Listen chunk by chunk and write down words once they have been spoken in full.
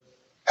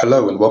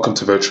Hello and welcome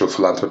to Virtual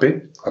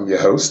Philanthropy. I'm your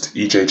host,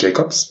 EJ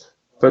Jacobs.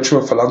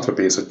 Virtual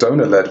Philanthropy is a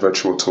donor-led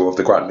virtual tour of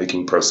the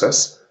grant-making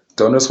process.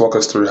 Donors walk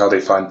us through how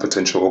they find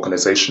potential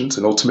organizations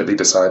and ultimately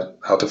decide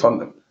how to fund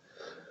them.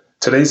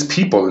 Today's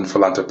people in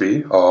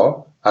philanthropy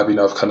are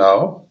Abhinav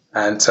Kanal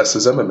and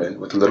Tessa Zimmerman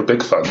with the Little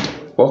Big Fund.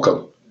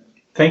 Welcome.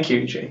 Thank you,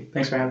 EJ.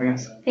 Thanks for having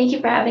us. Thank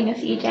you for having us,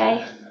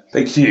 EJ.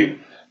 Thank you.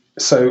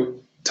 So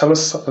tell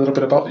us a little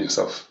bit about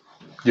yourselves.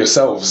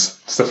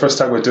 It's the first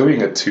time we're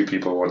doing a two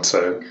people one,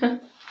 so...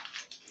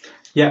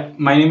 Yeah,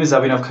 my name is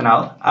Abhinav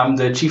Kanal. I'm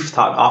the Chief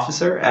Thought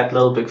Officer at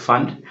Little Big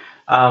Fund.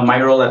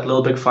 My role at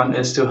Little Big Fund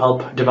is to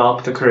help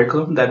develop the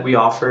curriculum that we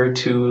offer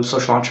to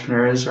social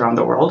entrepreneurs around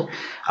the world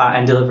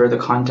and deliver the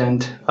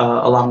content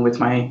along with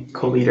my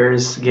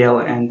co-leaders, Gail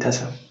and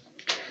Tessa.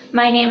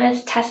 My name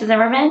is Tessa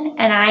Zimmerman,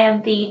 and I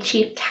am the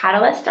Chief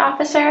Catalyst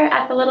Officer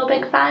at the Little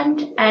Big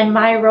Fund, and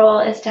my role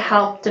is to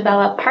help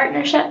develop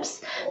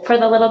partnerships for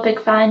the Little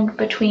Big Fund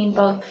between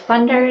both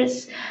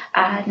funders,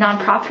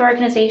 nonprofit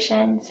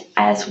organizations,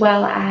 as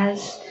well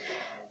as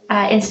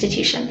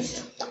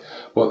institutions.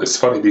 Well, it's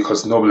funny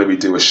because normally we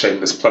do a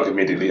shameless plug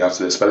immediately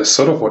after this, but I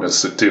sort of want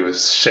us to do a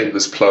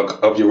shameless plug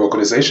of your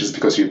organizations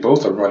because you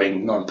both are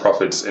running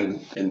nonprofits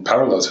in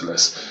parallel to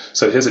this.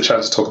 So here's a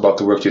chance to talk about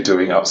the work you're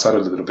doing outside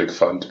of the Little Big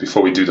Fund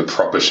before we do the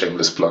proper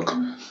shameless plug.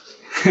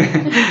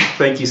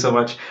 Thank you so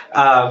much.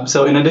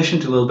 So in addition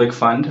to Little Big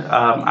Fund,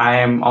 I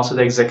am also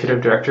the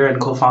executive director and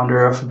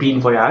co-founder of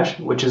Bien Voyage,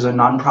 which is a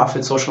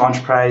nonprofit social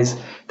enterprise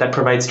that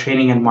provides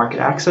training and market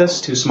access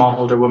to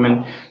smallholder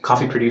women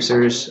coffee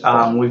producers.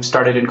 We've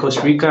started in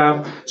Costa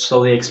Rica,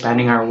 slowly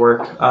expanding our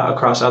work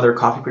across other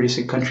coffee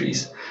producing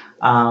countries.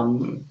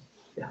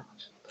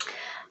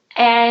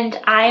 And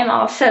I am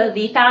also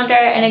the founder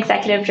and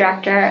executive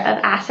director of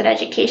Asset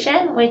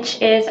Education,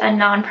 which is a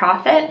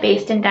nonprofit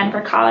based in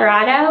Denver,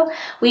 Colorado.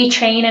 We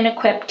train and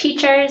equip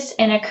teachers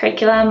in a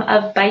curriculum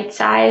of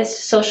bite-sized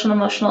social and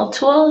emotional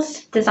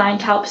tools designed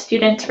to help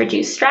students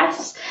reduce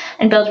stress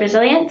and build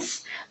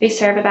resilience. We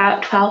serve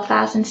about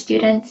 12,000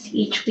 students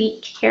each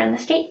week here in the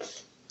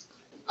States.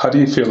 How do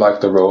you feel like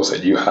the roles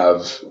that you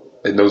have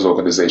in those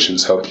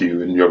organizations help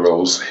you in your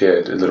roles here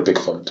at the Little Big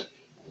Fund?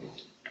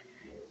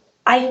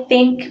 I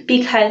think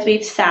because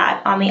we've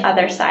sat on the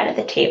other side of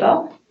the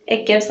table,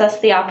 it gives us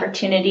the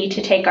opportunity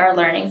to take our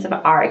learnings of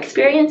our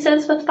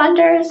experiences with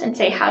funders and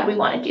say, how do we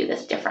want to do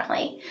this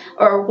differently?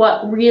 Or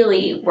what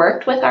really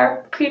worked with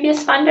our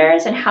previous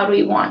funders and how do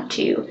we want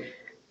to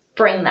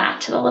bring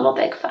that to the Little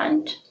Big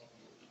Fund?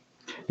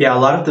 Yeah, a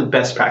lot of the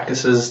best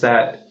practices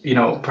that,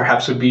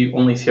 perhaps would be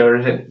only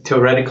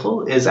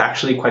theoretical is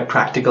actually quite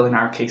practical in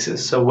our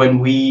cases. So when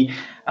we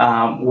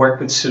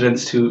work with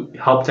students to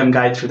help them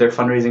guide through their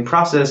fundraising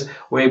process,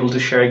 we're able to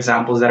share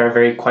examples that are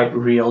very quite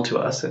real to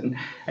us. And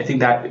I think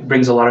that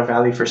brings a lot of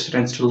value for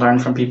students to learn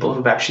from people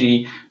who've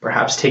actually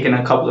perhaps taken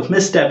a couple of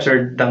missteps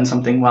or done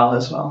something well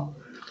as well.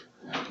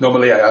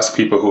 Normally I ask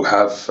people who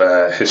have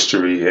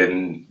history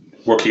in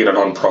working in a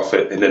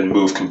nonprofit and then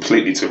move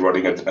completely to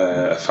running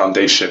a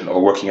foundation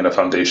or working in a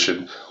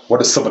foundation,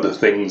 what are some of the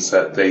things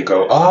that they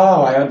go,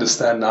 I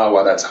understand now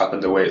why that's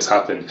happened the way it's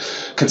happened?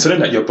 Considering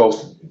that you're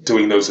both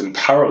doing those in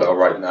parallel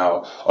right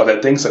now, are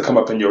there things that come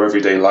up in your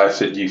everyday life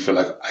that you feel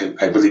like,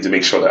 I really need to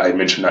make sure that I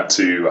mention that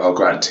to our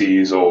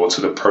grantees or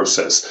to the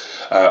process?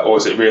 Or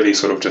is it really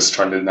sort of just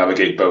trying to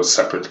navigate both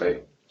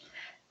separately?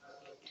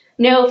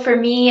 No, for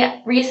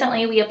me,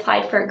 recently we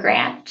applied for a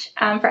grant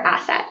for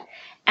Asset,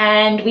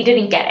 and we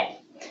didn't get it.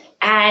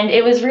 And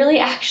it was really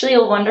actually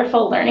a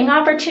wonderful learning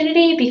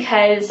opportunity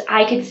because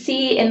I could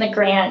see in the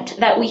grant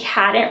that we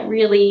hadn't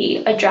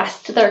really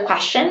addressed their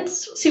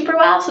questions super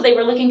well. So they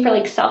were looking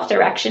for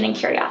self-direction and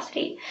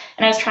curiosity.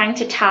 And I was trying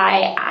to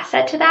tie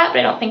Asset to that, but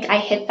I don't think I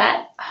hit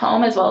that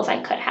home as well as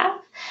I could have.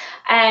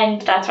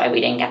 And that's why we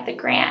didn't get the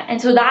grant.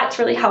 And so that's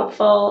really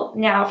helpful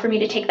now for me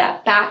to take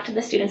that back to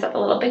the students at the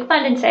Little Big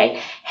Fund and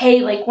say,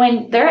 hey,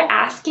 when they're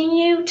asking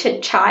you to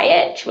tie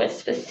it to a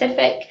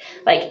specific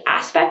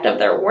aspect of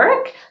their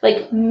work,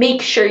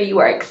 make sure you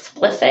are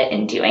explicit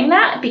in doing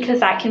that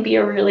because that can be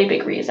a really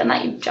big reason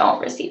that you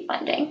don't receive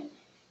funding.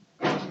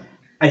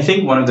 I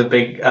think one of the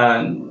big,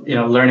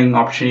 learning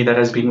opportunity that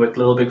has been with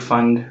Little Big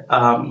Fund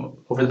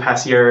over the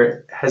past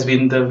year has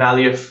been the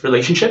value of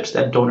relationships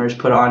that donors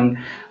put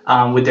on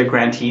with their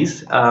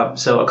grantees.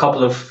 So a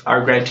couple of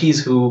our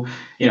grantees who,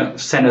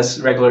 send us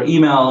regular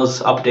emails,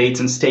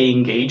 updates, and stay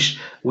engaged,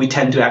 we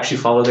tend to actually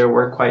follow their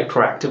work quite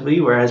proactively,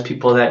 whereas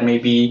people that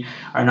maybe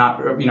are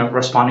not,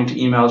 responding to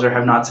emails or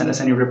have not sent us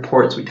any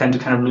reports, we tend to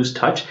kind of lose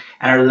touch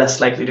and are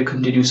less likely to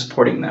continue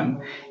supporting them.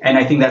 And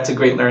I think that's a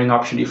great learning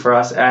opportunity for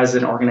us as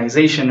an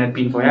organization at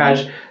Bien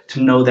Voyage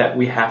to know that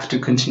we have to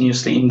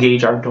continuously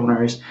engage our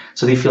donors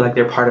so they feel like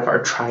they're part of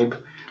our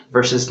tribe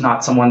versus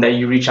not someone that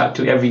you reach out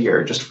to every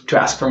year just to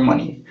ask for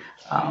money.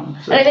 And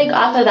I think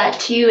off of that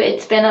too,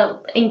 it's been an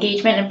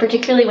engagement, and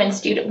particularly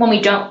when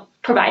we don't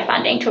provide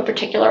funding to a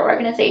particular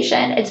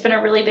organization. It's been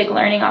a really big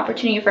learning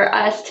opportunity for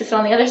us to sit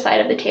on the other side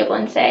of the table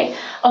and say,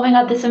 oh my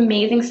God, this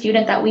amazing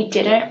student that we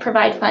didn't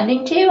provide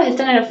funding to has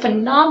done a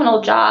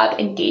phenomenal job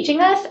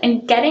engaging us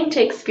and getting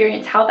to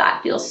experience how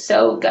that feels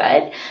so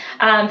good,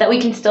 that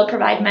we can still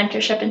provide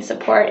mentorship and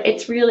support.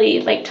 It's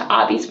really, like to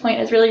Abhi's point,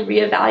 has really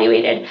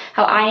reevaluated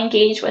how I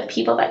engage with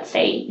people that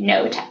say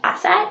no to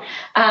asset,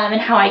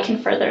 and how I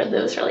can further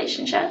those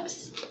relationships.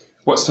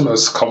 What's the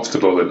most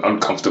comfortable and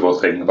uncomfortable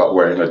thing about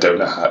wearing a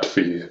donor hat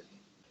for you?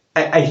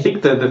 I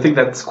think the thing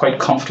that's quite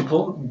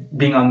comfortable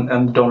being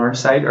on the donor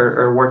side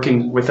or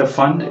working with a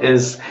fund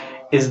is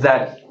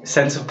that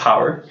sense of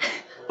power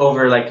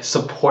over like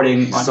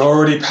supporting. He's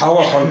already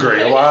power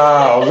hungry.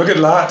 Wow, look at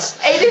that.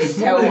 It is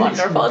so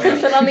wonderful to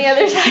sit on the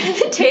other side of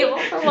the table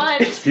for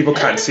once. People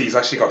can't see, he's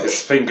actually got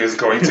his fingers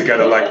going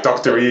together like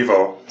Dr.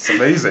 Evil. It's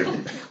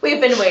amazing.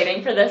 We've been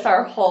waiting for this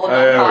our whole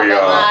There we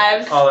nonprofit are.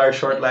 lives. All our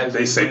short lives.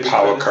 They say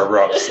power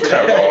corrupts.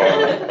 Come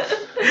on.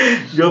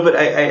 No, but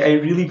I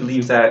really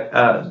believe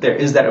that there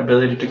is that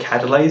ability to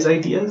catalyze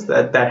ideas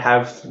that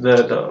have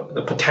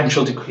the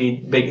potential to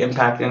create big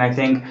impact. And I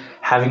think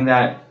having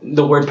that,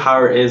 the word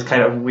power is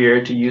kind of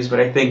weird to use, but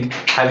I think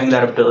having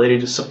that ability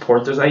to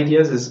support those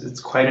ideas it's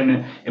quite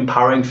an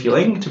empowering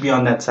feeling to be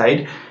on that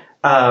side.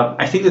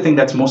 I think the thing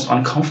that's most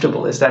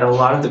uncomfortable is that a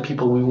lot of the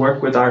people we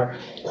work with are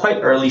quite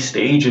early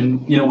stage,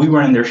 and we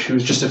were in their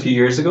shoes just a few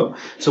years ago,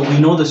 so we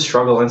know the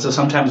struggle, and so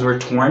sometimes we're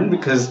torn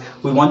because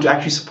we want to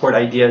actually support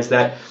ideas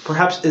that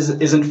perhaps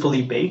isn't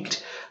fully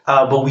baked,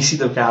 but we see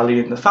the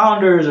value in the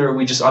founders, or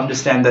we just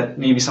understand that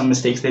maybe some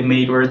mistakes they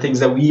made were things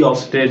that we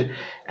also did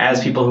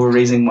as people who were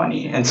raising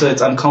money, and so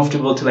it's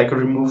uncomfortable to like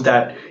remove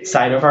that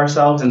side of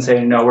ourselves and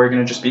say, no, we're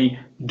going to just be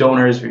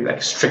donors, we're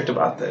like strict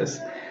about this.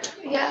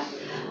 Yeah.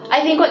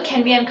 I think what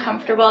can be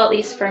uncomfortable, at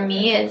least for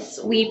me, is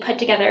we put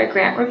together a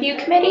grant review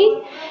committee,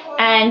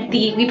 and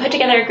we put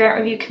together a grant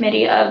review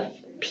committee of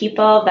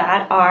people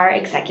that are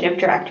executive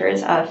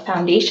directors of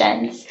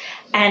foundations.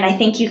 And I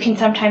think you can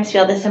sometimes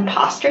feel this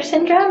imposter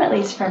syndrome, at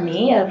least for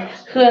me, of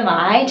who am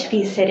I to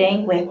be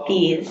sitting with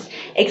these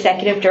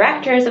executive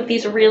directors of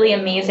these really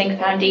amazing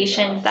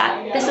foundations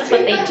that this is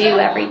what they do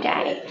every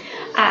day.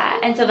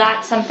 And so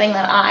that's something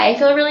that I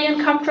feel really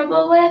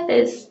uncomfortable with,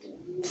 is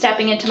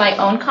stepping into my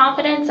own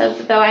confidence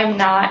of, though I'm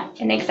not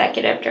an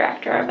executive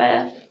director of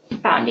a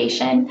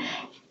foundation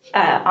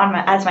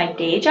as my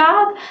day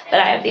job,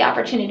 but I have the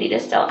opportunity to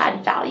still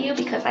add value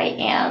because I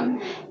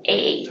am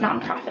a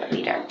nonprofit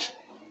leader.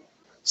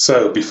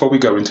 So before we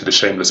go into the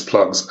shameless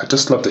plugs, I'd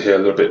just love to hear a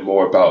little bit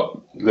more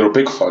about Little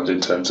Big Fund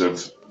in terms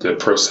of the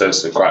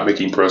process, the grant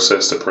making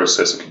process, the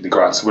process of the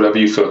grants, whatever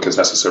you feel is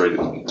necessary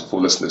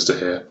for listeners to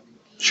hear.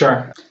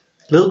 Sure.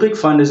 Little Big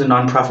Fund is a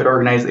nonprofit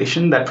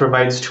organization that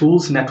provides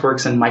tools,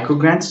 networks, and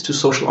microgrants to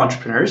social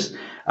entrepreneurs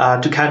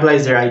to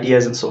catalyze their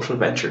ideas and social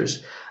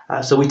ventures.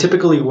 So we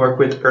typically work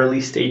with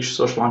early stage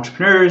social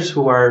entrepreneurs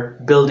who are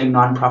building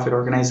nonprofit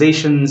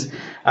organizations,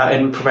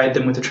 and we provide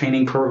them with a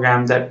training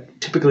program that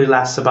typically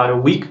lasts about a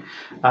week.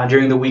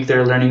 During the week,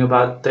 they're learning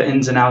about the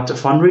ins and outs of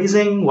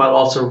fundraising while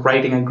also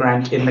writing a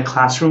grant in the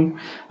classroom.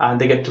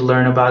 They get to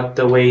learn about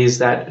the ways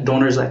that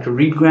donors like to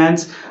read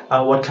grants,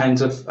 what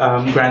kinds of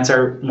grants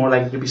are more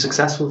likely to be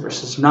successful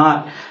versus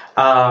not.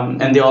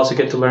 And they also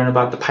get to learn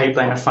about the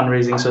pipeline of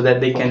fundraising so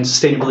that they can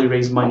sustainably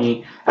raise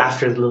money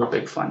after the Little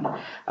Big Fund.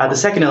 The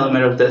second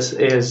element of this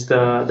is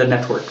the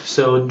network.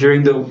 So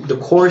during the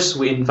course,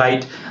 we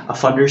invite a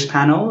funders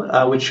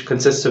panel, which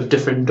consists of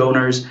different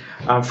donors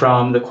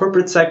from the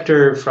corporate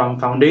sector, from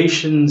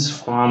foundations,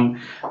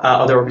 from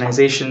other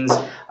organizations.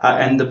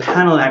 And the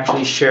panel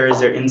actually shares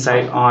their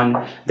insight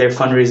on their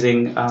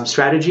fundraising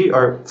strategy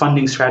or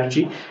funding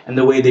strategy and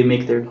the way they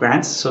make their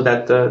grants so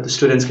that the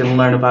students can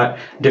learn about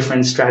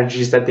different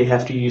strategies that they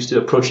have to use to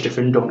approach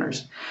different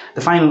donors.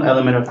 The final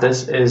element of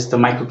this is the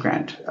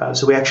microgrant.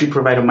 So we actually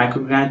provide a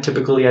microgrant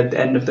typically at the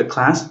end of the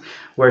class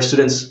where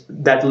students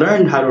that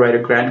learn how to write a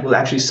grant will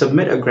actually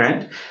submit a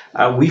grant.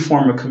 We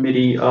form a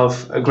committee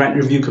of grant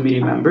review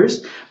committee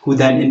members who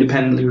then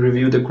independently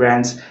review the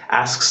grants,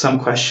 ask some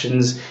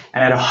questions,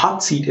 and at a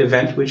hot seat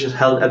event, which is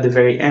held at the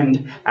very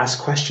end, ask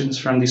questions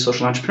from these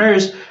social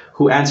entrepreneurs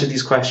who answer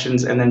these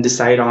questions and then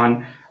decide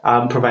on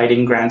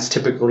providing grants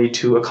typically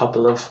to a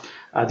couple of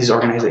these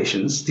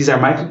organizations. These are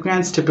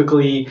microgrants,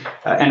 typically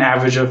an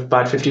average of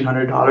about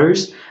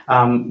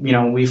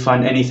 $1,500. We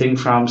fund anything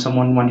from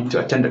someone wanting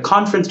to attend a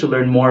conference to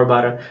learn more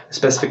about a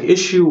specific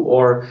issue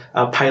or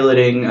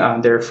piloting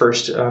their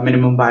first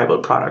minimum viable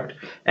product.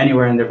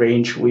 Anywhere in the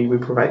range, we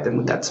provide them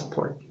with that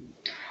support.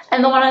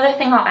 And the one other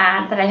thing I'll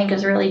add that I think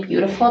is really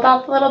beautiful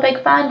about the Little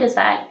Big Fund is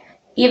that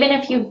even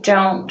if you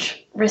don't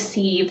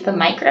receive the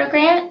micro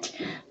grant,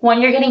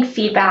 when you're getting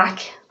feedback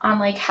on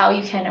like how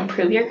you can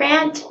improve your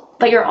grant,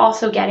 but you're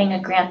also getting a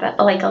grant that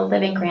like a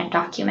living grant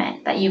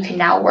document that you can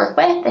now work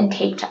with and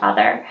take to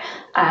other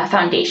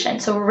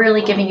foundations. So we're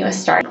really giving you a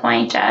start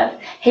point of,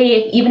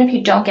 hey, even if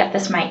you don't get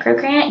this micro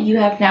grant, you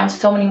have now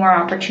so many more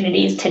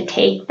opportunities to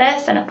take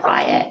this and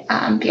apply it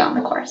beyond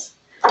the course.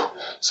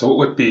 So what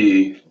would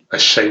be a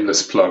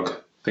shameless plug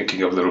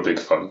thinking of Little Big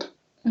Fund?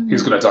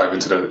 Who's going to dive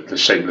into the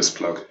shameless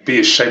plug? Be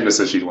as shameless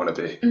as you'd want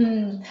to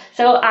be.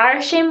 So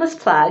our shameless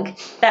plug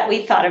that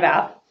we thought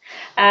about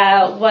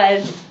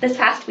was this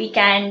past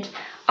weekend.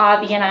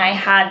 Avi and I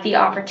had the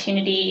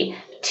opportunity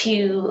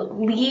to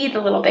lead the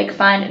Little Big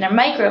Fund in a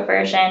micro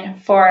version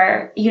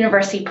for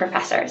university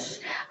professors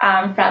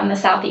from the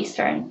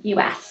southeastern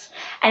U.S.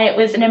 And it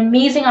was an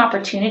amazing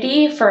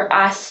opportunity for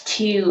us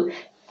to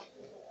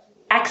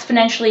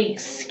exponentially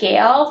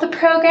scale the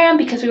program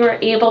because we were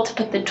able to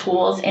put the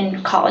tools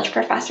in college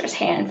professors'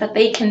 hands that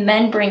they can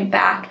then bring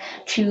back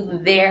to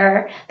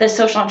the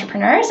social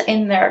entrepreneurs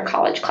in their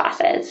college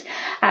classes.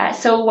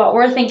 So what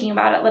we're thinking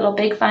about at Little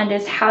Big Fund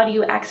is how do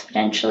you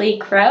exponentially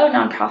grow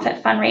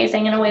nonprofit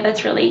fundraising in a way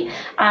that's really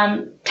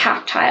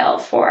tactile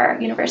for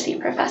university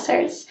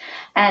professors.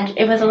 And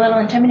it was a little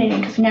intimidating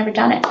because we've never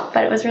done it,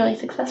 but it was really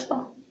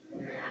successful.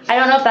 I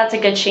don't know if that's a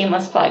good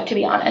shameless plug, to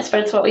be honest,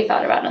 but it's what we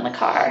thought about in the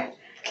car.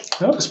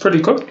 Oh, that's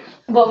pretty good.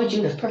 What would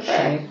you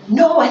prefer?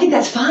 No, I think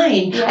that's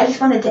fine. Yeah. I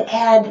just wanted to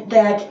add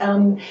that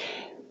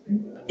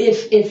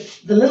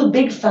if the Little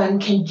Big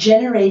Fund can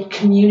generate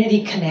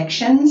community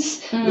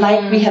connections,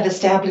 like we have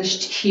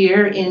established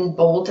here in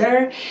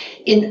Boulder,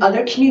 in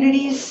other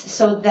communities,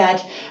 so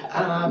that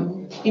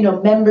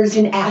members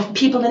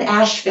people in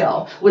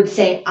Asheville would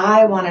say,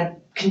 I want to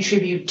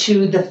contribute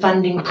to the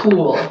funding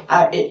pool.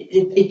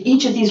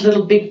 Each of these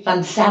Little Big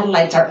Fund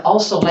satellites are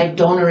also like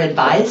donor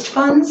advised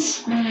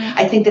funds.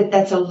 I think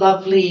that's a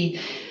lovely,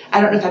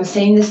 I don't know if I'm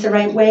saying this the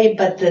right way,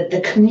 but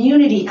the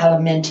community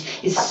element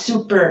is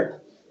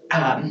super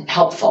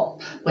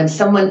helpful. When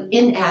someone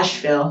in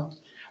Asheville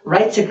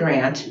writes a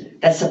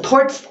grant that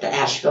supports the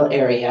Asheville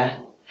area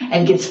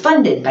and gets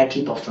funded by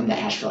people from the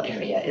Asheville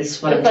area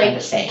is what I'm trying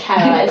to say.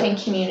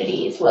 Catalyzing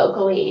communities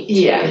locally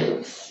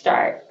to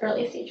start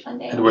early stage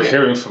funding. And we're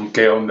hearing from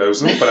Gail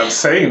Nozel, but I'm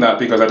saying that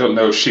because I don't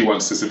know if she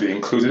wants this to be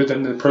included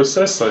in the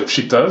process. So if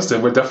she does,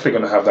 then we're definitely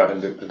going to have that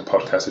in the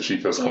podcast if she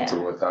feels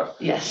comfortable with that.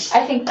 Yes.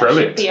 I think that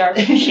should be our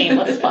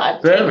shameless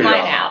plug. There Take we mine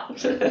are.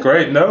 out.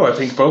 Great. No, I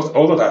think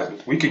all of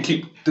that. We can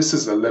keep, this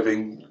is a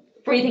living,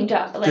 Breathing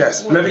dog.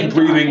 living,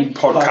 breathing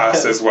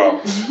podcast as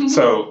well.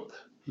 So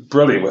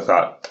brilliant with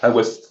that. And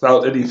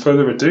without any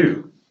further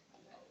ado,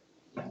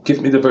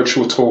 give me the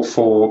virtual tour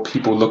for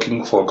people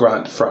looking for a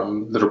grant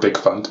from Little Big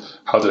Fund.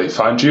 How do they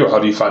find you, or how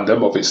do you find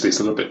them? Obviously, it's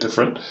a little bit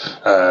different,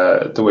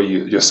 the way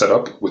you're set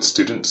up with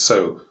students.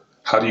 So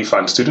how do you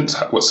find students?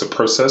 What's the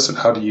process? And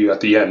how do you,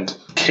 at the end,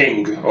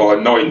 king or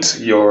anoint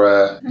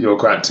your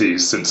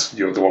grantees, since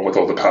you're the one with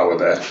all the power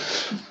there?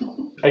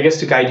 I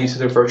guess to guide you to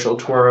the virtual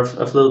tour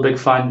of Little Big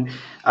Fund,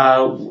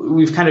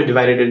 we've kind of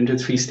divided it into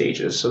 3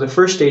 stages. So the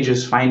first stage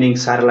is finding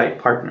satellite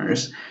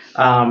partners.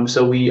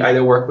 So we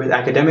either work with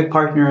academic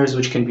partners,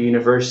 which can be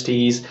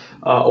universities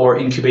or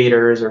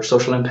incubators or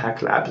social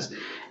impact labs.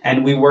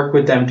 And we work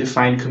with them to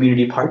find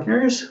community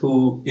partners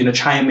who,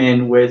 chime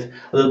in with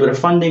a little bit of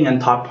funding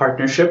and thought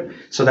partnership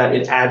so that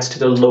it adds to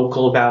the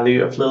local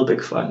value of Little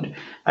Big Fund.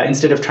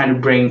 Instead of trying to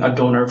bring a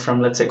donor from,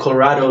 let's say,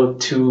 Colorado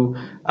to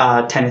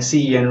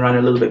Tennessee and run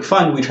a Little Big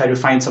Fund, we try to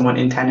find someone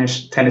in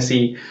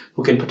Tennessee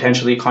who can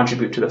potentially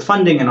contribute to the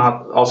funding and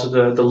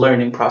also the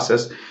learning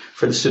process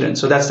for the students.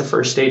 So that's the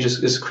first stage,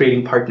 is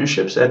creating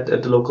partnerships at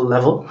the local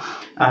level.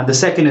 The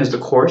second is the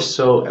course.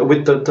 So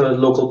with the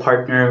local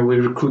partner, we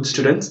recruit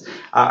students.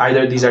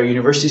 Either these are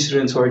university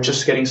students who are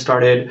just getting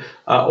started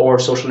or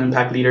social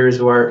impact leaders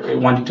who are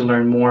wanting to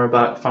learn more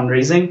about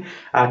fundraising.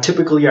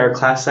 Typically, our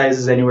class size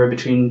is anywhere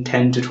between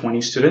 10 to 20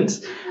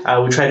 students.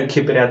 We try to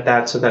keep it at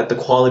that so that the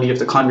quality of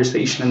the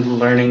conversation and the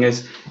learning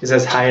is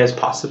as high as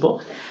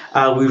possible.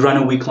 We run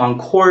a week-long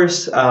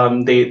course.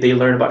 They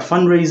learn about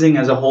fundraising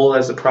as a whole,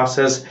 as a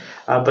process,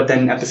 but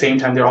then at the same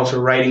time, they're also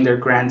writing their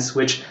grants,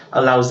 which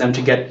allows them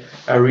to get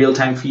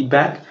real-time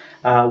feedback.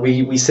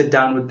 We sit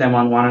down with them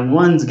on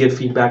one-on-ones, give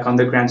feedback on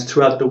the grants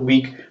throughout the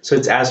week, so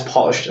it's as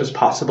polished as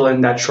possible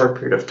in that short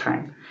period of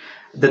time.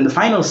 Then the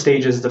final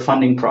stage is the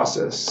funding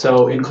process.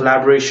 So in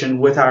collaboration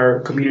with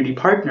our community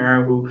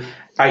partner, who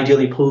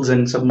ideally pulls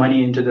in some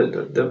money into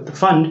the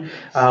fund,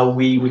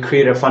 we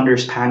create a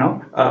funders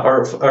panel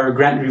or a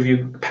grant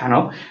review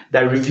panel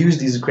that reviews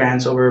these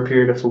grants over a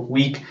period of a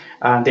week.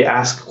 They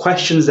ask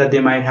questions that they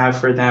might have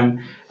for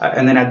them,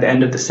 and then at the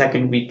end of the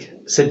second week,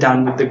 sit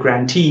down with the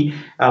grantee,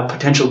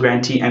 potential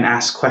grantee, and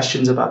ask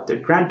questions about their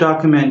grant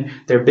document,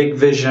 their big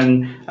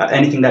vision,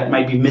 anything that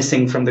might be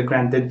missing from the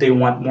grant that they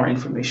want more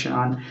information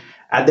on.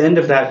 At the end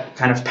of that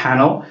kind of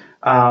panel,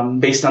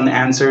 based on the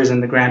answers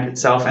and the grant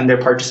itself and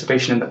their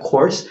participation in the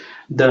course,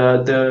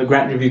 the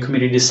grant review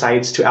committee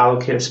decides to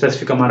allocate a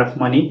specific amount of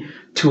money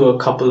to a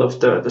couple of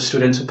the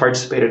students who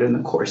participated in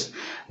the course.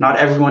 Not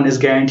everyone is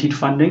guaranteed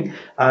funding.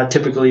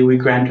 Typically, we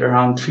grant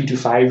around 3 to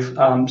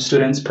 5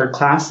 students per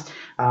class,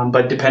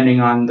 but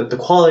depending on the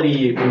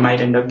quality, we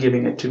might end up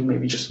giving it to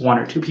maybe just 1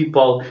 or 2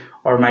 people,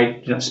 or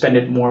might spend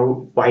it more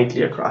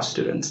widely across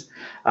students.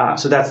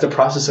 So that's the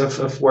process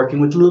of working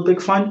with Little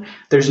Big Fund.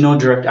 There's no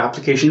direct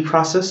application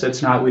process.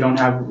 We don't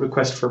have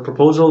requests for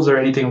proposals or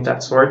anything of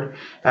that sort.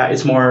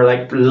 It's more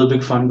like Little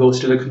Big Fund goes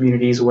to the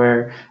communities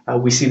where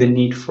we see the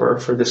need for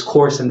this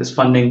course and this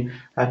funding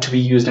to be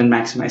used and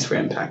maximized for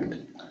impact.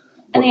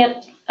 And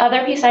the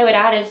other piece I would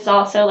add is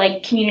also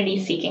like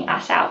communities seeking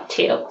us out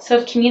too. So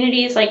if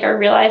communities are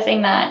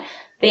realizing that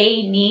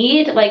they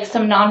need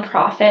some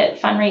nonprofit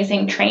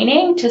fundraising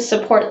training to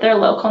support their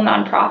local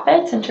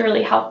nonprofits and to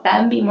really help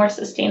them be more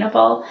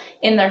sustainable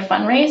in their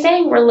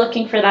fundraising, we're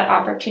looking for that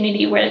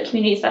opportunity where the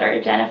communities that are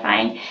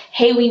identifying,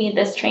 hey, we need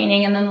this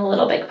training, and then the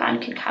Little Big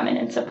Fund can come in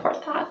and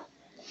support that.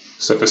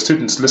 So for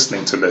students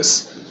listening to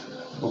this,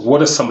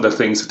 what are some of the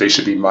things that they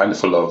should be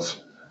mindful of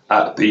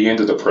at the end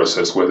of the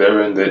process where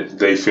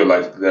they feel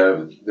like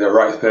they're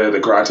right there, the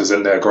grant is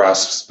in their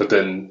grasp, but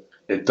then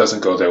it doesn't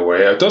go their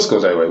way, or it does go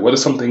their way? What are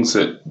some things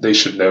that they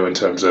should know in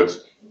terms of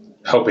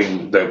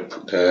helping their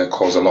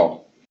cause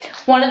along?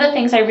 One of the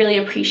things I really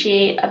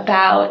appreciate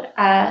about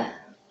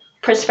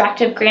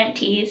prospective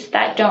grantees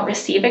that don't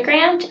receive a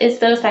grant is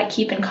those that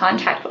keep in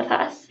contact with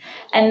us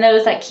and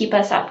those that keep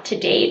us up to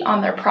date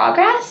on their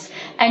progress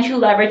and who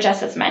leverage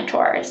us as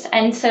mentors.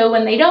 And so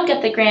when they don't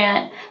get the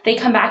grant, they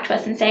come back to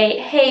us and say,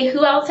 hey,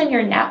 who else in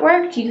your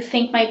network do you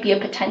think might be a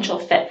potential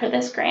fit for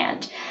this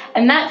grant?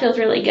 And that feels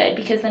really good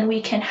because then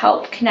we can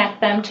help connect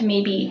them to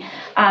maybe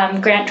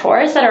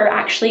grantors that are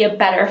actually a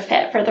better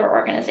fit for their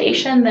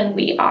organization than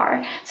we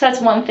are. So that's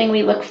one thing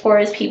we look for,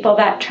 is people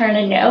that turn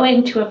a no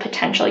into a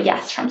potential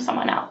yes from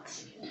someone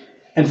else.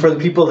 And for the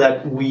people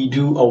that we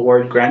do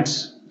award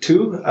grants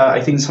to,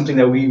 I think something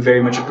that we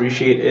very much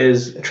appreciate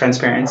is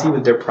transparency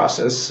with their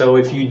process. So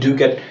if you do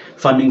get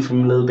funding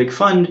from Little Big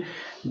Fund,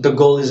 the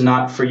goal is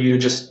not for you to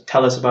just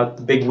tell us about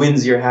the big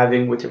wins you're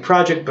having with your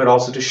project, but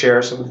also to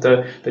share some of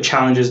the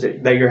challenges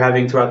that you're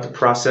having throughout the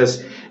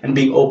process and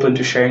being open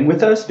to sharing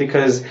with us,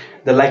 because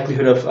the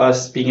likelihood of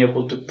us being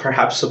able to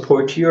perhaps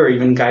support you or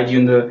even guide you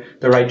in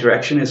the right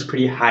direction is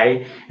pretty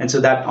high. And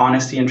so that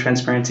honesty and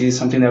transparency is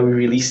something that we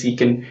really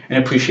seek and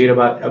appreciate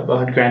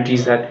about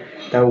grantees that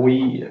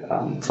we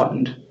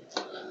fund.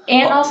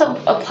 And also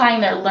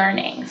applying their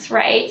learnings,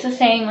 right? So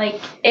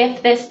saying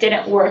if this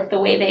didn't work the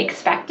way they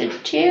expected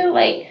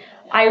to,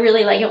 I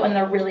really like it when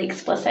they're really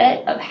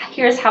explicit of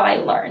here's how I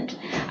learned.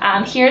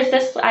 Here's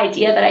this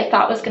idea that I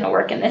thought was going to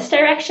work in this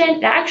direction.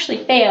 It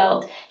actually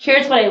failed.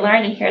 Here's what I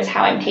learned, and here's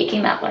how I'm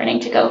taking that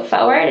learning to go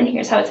forward, and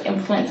here's how it's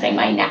influencing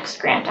my next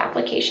grant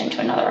application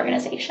to another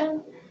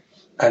organization.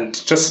 And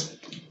just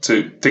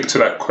to dig to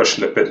that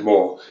question a bit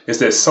more, is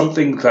there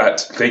something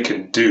that they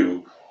can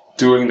do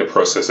during the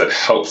process that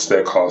helps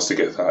their cause to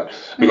get that?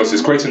 Because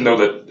it's great to know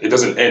that it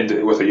doesn't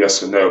end with a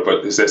yes or no,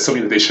 but is there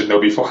something that they should know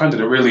beforehand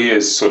that it really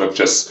is sort of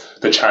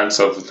just the chance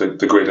of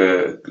the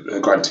greater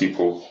grantee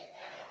pool?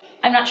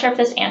 I'm not sure if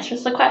this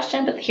answers the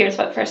question, but here's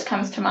what first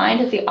comes to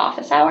mind is the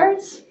office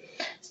hours.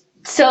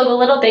 So the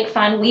Little Big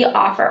Fund, we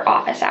offer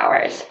office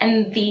hours,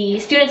 and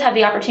the students have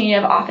the opportunity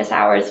of office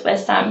hours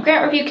with some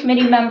grant review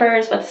committee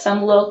members, with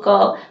some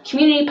local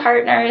community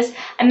partners,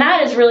 and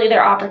that is really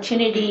their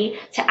opportunity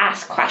to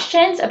ask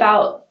questions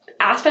about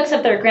aspects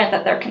of their grant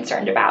that they're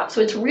concerned about.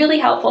 So it's really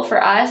helpful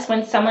for us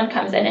when someone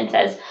comes in and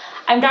says,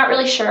 I'm not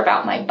really sure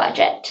about my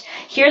budget.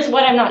 Here's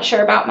what I'm not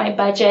sure about my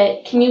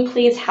budget. Can you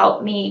please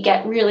help me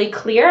get really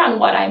clear on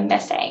what I'm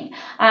missing?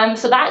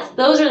 So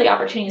those are the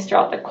opportunities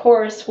throughout the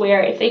course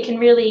where if they can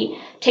really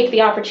take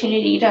the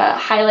opportunity to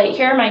highlight,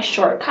 here are my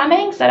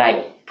shortcomings that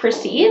I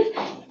perceive,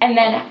 and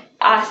then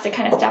us to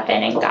kind of step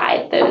in and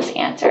guide those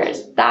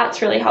answers.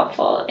 That's really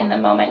helpful in the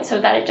moment so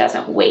that it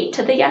doesn't wait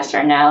to the yes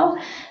or no,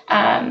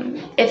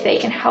 if they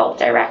can help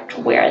direct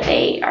where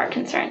they are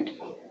concerned.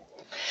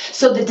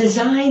 So the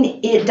design,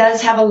 it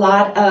does have a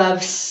lot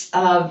of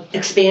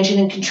expansion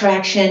and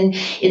contraction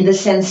in the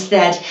sense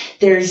that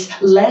there's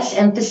less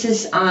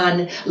emphasis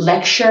on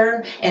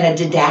lecture and a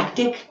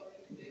didactic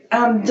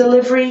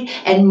delivery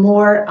and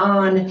more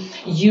on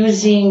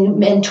using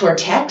mentor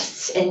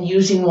texts and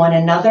using one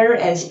another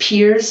as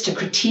peers to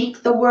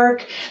critique the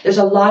work. There's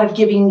a lot of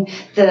giving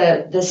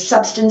the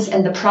substance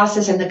and the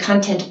process and the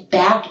content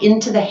back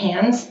into the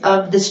hands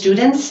of the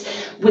students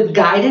with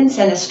guidance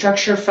and a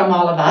structure from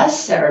all of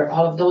us or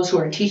all of those who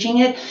are teaching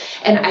it.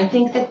 And I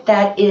think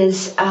that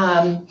is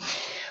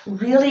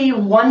really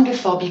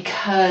wonderful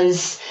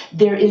because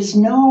there is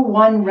no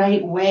one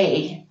right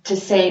way to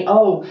say,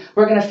 oh,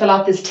 we're going to fill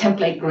out this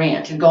template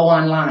grant and go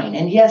online.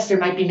 And yes, there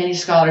might be many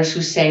scholars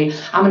who say,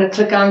 I'm going to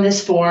click on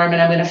this form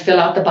and I'm going to fill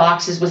out the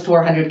boxes with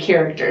 400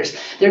 characters.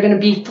 They're going to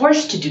be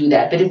forced to do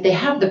that. But if they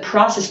have the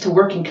process to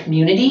work in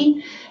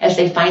community, as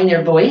they find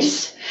their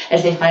voice,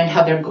 as they find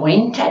how they're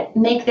going to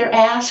make their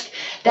ask,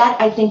 that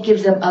I think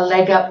gives them a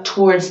leg up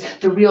towards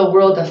the real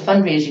world of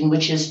fundraising,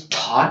 which is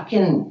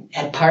talking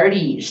at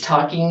parties,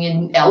 talking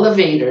in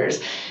elevators,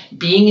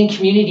 being in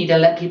community to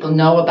let people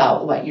know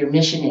about what your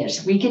mission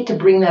is. We get to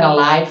bring that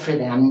alive for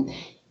them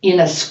in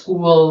a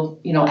school,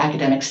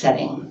 academic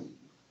setting,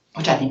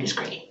 which I think is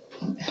great.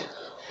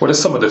 What is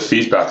some of the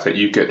feedback that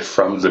you get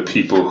from the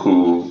people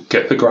who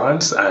get the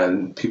grants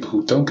and people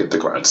who don't get the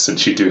grants,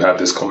 since you do have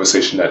this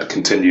conversation that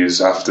continues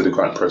after the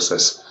grant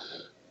process?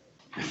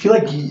 I feel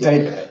like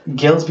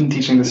Gail's been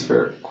teaching this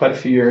for quite a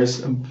few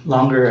years,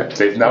 longer.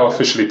 They've now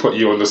officially put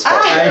you on the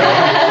spot.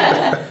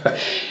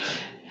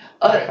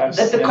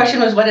 The question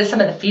was, what is some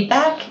of the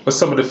feedback? What's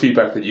some of the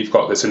feedback that you've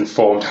got that's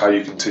informed how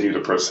you continue the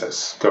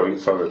process going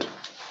forward?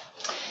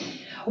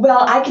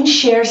 Well, I can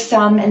share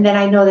some, and then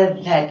I know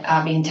that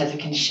Abby and Tessa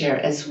can share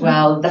as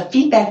well. The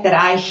feedback that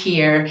I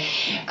hear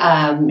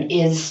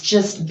is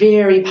just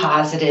very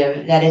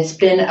positive, that it's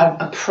been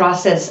a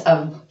process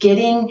of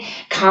getting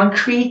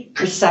concrete,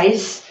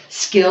 precise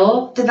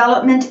skill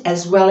development,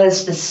 as well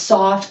as the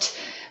soft,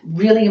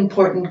 really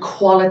important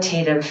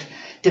qualitative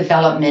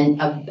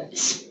development of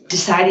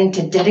deciding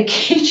to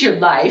dedicate your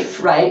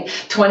life, right,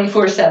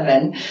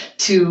 24/7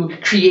 to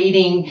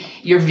creating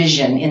your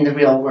vision in the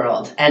real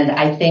world. And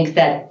I think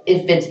that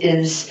if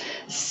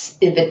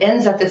it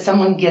ends up that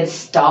someone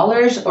gets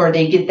dollars or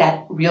they get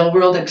that real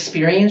world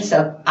experience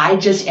of, I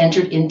just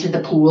entered into the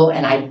pool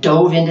and I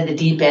dove into the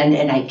deep end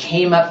and I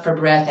came up for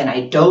breath and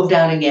I dove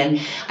down again,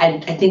 I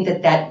think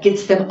that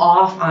gets them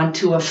off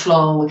onto a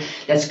flow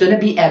that's going to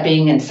be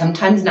ebbing and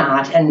sometimes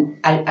not. And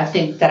I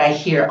think that I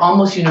hear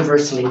almost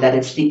universally that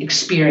it's the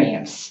experience.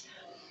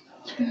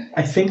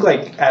 I think,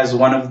 like, as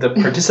one of the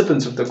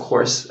participants of the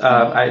course,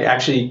 I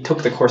actually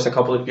took the course a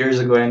couple of years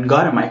ago and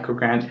got a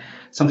microgrant.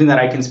 Something that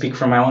I can speak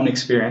from my own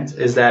experience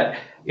is that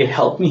it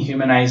helped me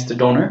humanize the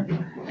donor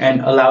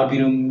and allowed me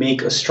to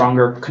make a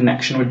stronger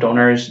connection with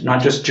donors,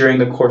 not just during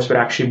the course, but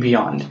actually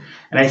beyond.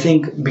 And I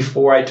think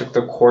before I took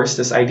the course,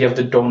 this idea of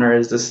the donor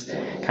is this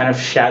kind of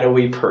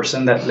shadowy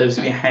person that lives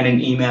behind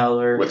an email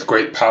or with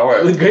great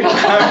power. With great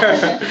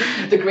power.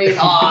 The great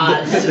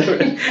odds.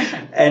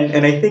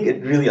 And I think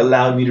it really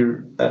allowed me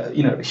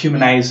to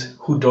humanize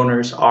who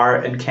donors are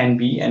and can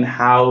be, and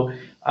how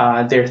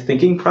their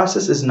thinking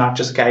process is not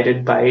just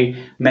guided by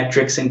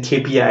metrics and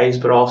KPIs,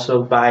 but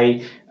also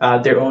by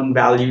their own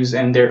values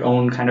and their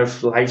own kind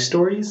of life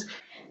stories.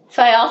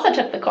 So I also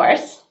took the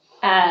course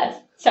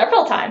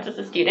several times as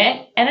a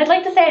student, and I'd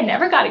like to say I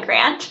never got a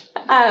grant,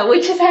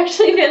 which has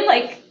actually been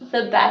like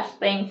the best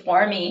thing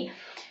for me.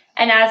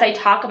 And as I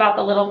talk about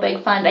the Little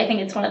Big Fund, I think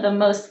it's one of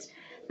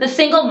the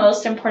single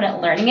most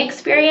important learning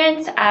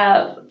experience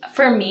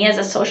for me as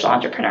a social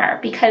entrepreneur,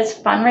 because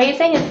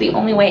fundraising is the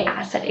only way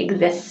Asset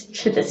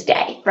exists to this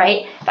day,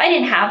 right? If I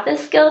didn't have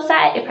this skill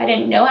set, if I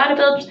didn't know how to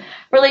build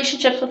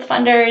relationships with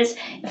funders,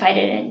 if I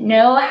didn't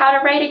know how to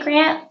write a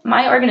grant,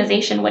 my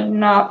organization would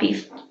not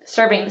be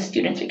serving the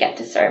students we get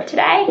to serve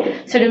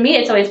today. So to me,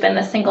 it's always been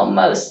the single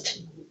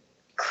most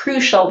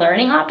crucial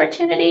learning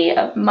opportunity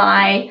of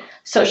my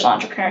social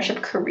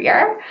entrepreneurship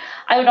career.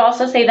 I would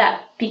also say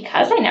that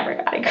because I never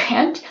got a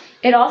grant,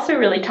 it also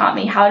really taught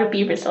me how to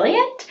be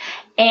resilient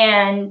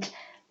and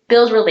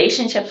build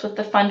relationships with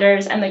the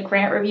funders and the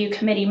grant review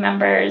committee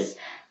members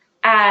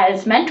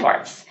as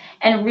mentors,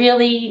 and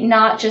really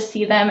not just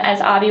see them,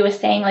 as Avi was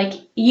saying, like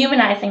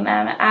humanizing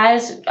them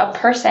as a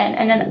person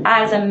and then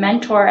as a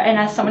mentor and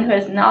as someone who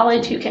has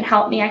knowledge who can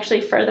help me actually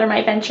further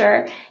my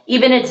venture.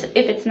 Even if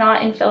it's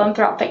not in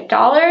philanthropic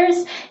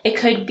dollars, it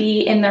could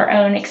be in their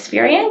own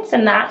experience.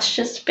 And that's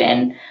just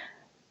been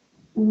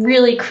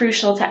really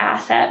crucial to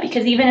Asset,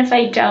 because even if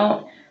I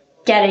don't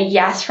get a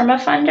yes from a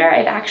funder,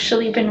 I've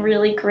actually been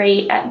really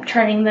great at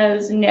turning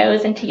those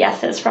no's into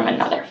yeses from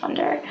another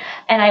funder.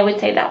 And I would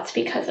say that's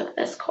because of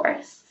this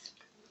course.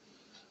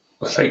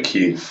 Well, thank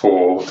you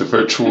for the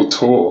virtual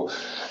tour.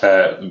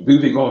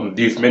 Moving on,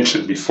 you've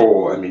mentioned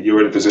before,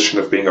 you're in a position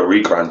of being a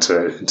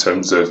re-grantor in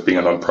terms of being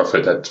a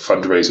nonprofit that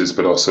fundraises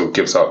but also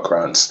gives out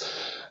grants.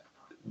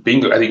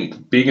 Being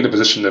in a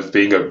position of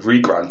being a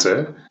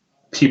re-grantor,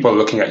 people are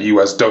looking at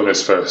you as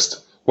donors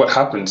first. What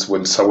happens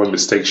when someone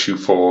mistakes you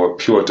for a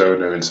pure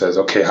donor and says,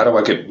 okay, how do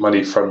I get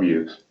money from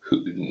you?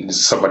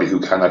 Somebody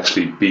who can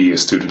actually be a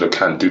student or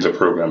can't do the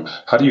program.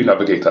 How do you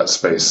navigate that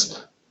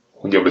space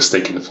when you're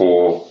mistaken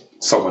for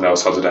someone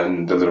else other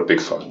than the Little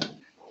Big Fund?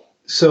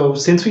 So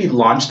since we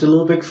launched the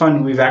Little Big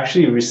Fund, we've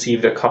actually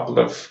received a couple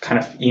of kind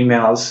of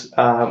emails,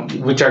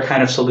 which are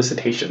kind of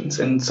solicitations.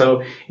 And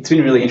so it's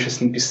been really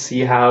interesting to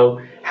see how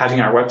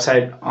having our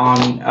website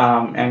on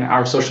and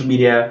our social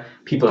media,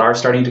 people are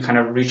starting to kind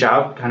of reach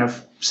out, kind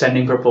of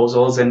sending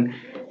proposals and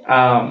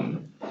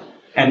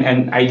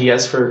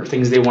ideas for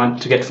things they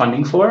want to get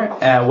funding for.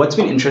 What's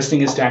been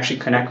interesting is to actually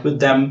connect with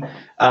them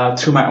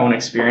through my own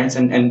experience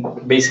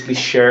and basically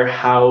share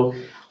how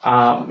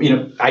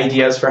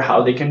ideas for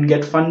how they can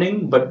get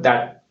funding, but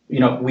that,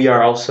 we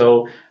are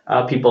also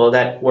people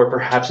that were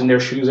perhaps in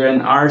their shoes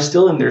and are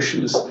still in their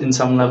shoes in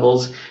some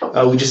levels.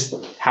 We just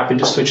happen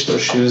to switch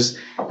those shoes.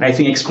 And I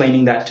think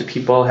explaining that to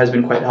people has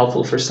been quite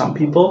helpful for some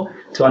people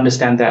to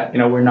understand that,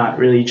 we're not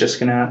really just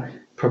going to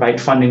provide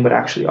funding, but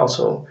actually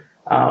also,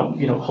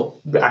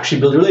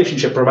 actually build a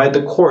relationship, provide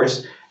the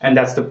course, and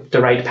that's the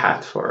right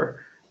path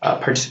for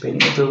participating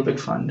with the Little Big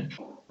Fund.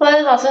 Well, I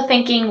was also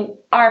thinking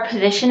our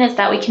position is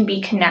that we can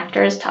be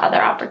connectors to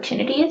other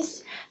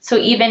opportunities. So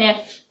even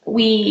if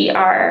we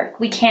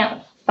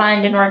can't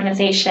fund an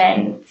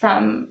organization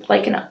from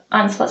like an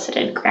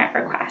unsolicited grant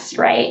request,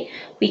 right?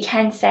 We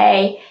can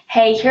say,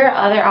 hey, here are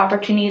other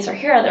opportunities, or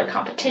here are other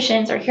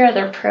competitions, or here are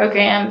other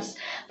programs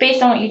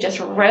based on what you just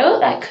wrote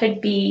that could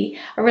be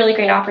a really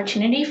great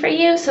opportunity for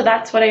you. So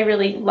that's what I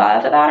really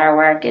love about our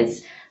work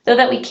is, though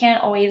that we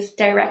can't always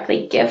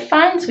directly give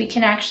funds, we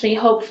can actually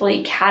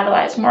hopefully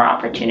catalyze more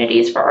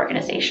opportunities for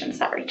organizations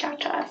that reach out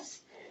to us.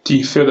 Do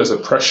you feel there's a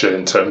pressure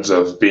in terms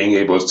of being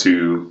able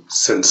to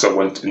send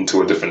someone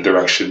into a different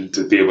direction,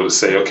 to be able to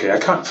say, okay, I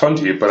can't fund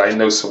you, but I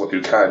know someone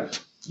who can?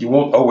 You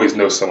won't always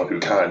know someone who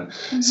can.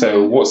 Mm-hmm.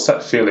 So what's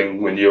that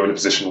feeling when you're in a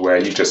position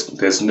where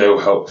there's no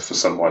help for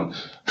someone?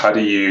 How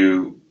do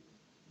you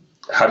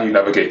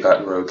navigate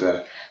that road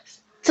there?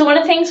 So one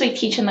of the things we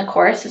teach in the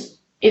course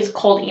is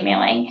cold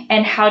emailing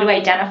and how to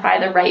identify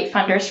the right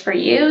funders for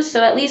you.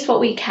 So at least what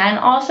we can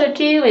also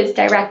do is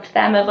direct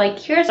them of like,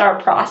 here's our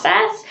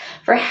process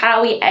for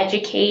how we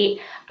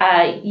educate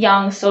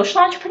young social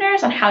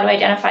entrepreneurs on how to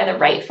identify the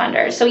right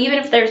funders. So even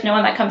if there's no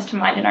one that comes to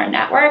mind in our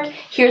network,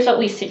 here's what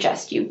we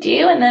suggest you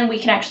do. And then we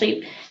can actually,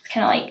 it's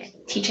kind of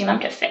like teaching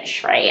them to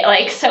fish,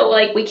 right?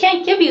 So we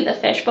can't give you the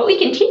fish, but we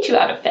can teach you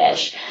how to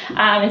fish.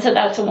 And so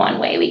that's one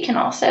way we can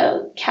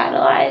also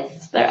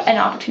catalyze an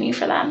opportunity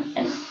for them.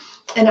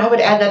 And I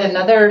would add that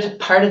another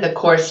part of the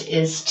course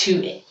is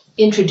to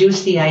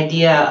introduce the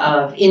idea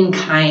of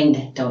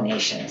in-kind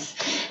donations.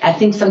 I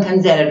think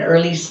sometimes at an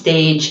early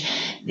stage,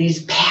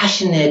 these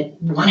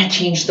passionate, want to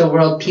change the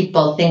world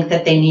people think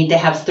that they need to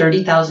have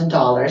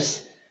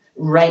 $30,000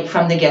 right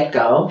from the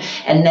get-go,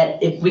 and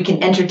that if we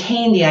can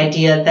entertain the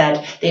idea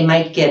that they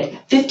might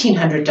get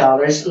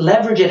 $1,500,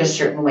 leverage it a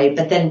certain way,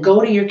 but then go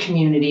to your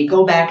community,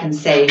 go back and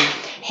say,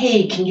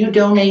 hey, can you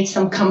donate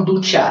some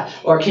kombucha,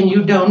 or can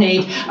you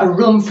donate a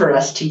room for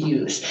us to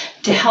use,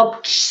 to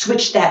help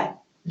switch that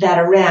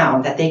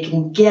around, that they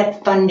can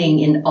get funding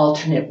in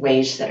alternate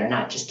ways that are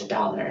not just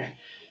 $1.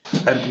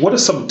 And what are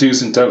some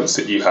do's and don'ts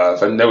that you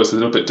have? I know it's a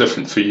little bit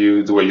different for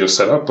you, the way you're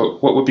set up,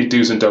 but what would be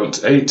do's and don'ts,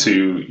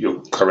 to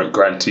your current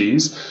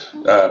grantees,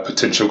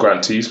 potential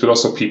grantees, but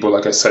also people,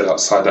 like I said,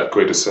 outside that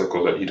greater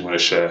circle that you'd want to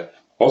share?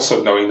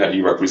 Also knowing that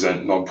you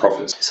represent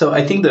nonprofits. So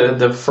I think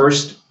the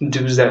first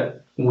do's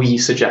that we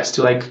suggest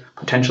to like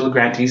potential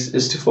grantees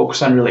is to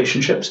focus on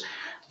relationships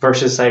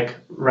versus like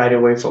right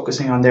away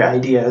focusing on their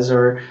ideas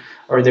or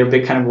their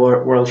big kind of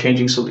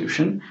world-changing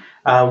solution.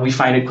 We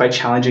find it quite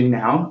challenging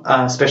now,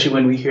 especially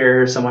when we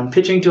hear someone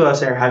pitching to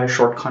us or have a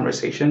short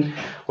conversation,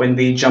 when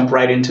they jump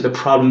right into the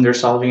problem they're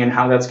solving and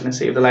how that's going to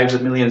save the lives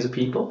of millions of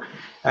people.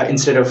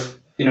 Instead of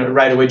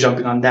right away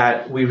jumping on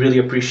that, we really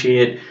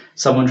appreciate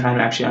someone trying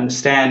to actually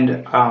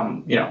understand,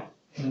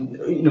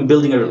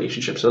 building a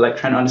relationship. So like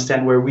trying to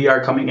understand where we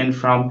are coming in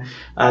from,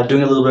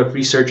 doing a little bit of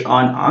research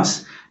on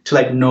us, to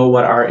like know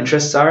what our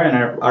interests are and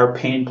our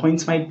pain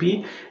points might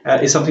be,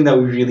 is something that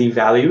we really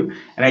value.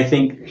 And I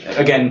think,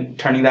 again,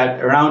 turning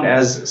that around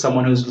as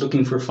someone who's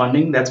looking for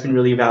funding, that's been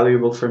really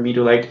valuable for me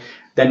to like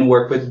then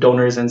work with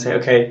donors and say,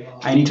 okay,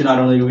 I need to not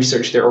only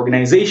research their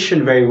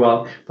organization very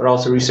well, but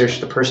also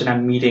research the person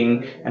I'm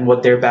meeting and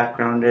what their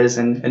background is,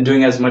 and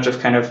doing as much of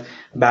kind of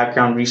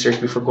background research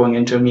before going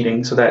into a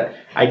meeting so that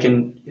I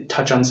can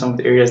touch on some of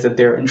the areas that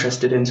they're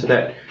interested in, so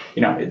that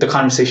the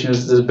conversation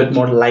is a bit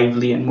more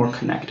lively and more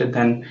connected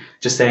than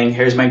just saying,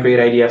 here's my great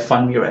idea,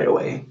 fund me right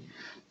away.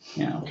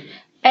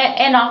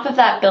 And off of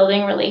that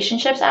building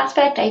relationships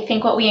aspect, I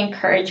think what we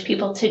encourage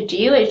people to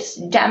do is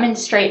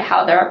demonstrate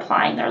how they're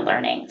applying their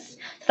learnings.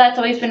 So that's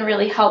always been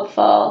really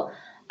helpful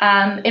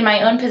in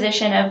my own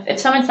position of, if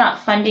someone's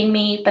not funding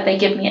me, but they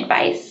give me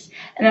advice,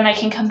 and then I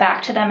can come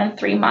back to them in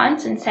 3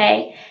 months and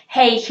say,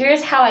 hey,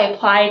 here's how I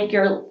applied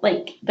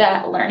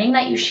that learning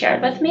that you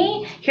shared with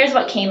me. Here's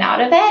what came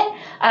out of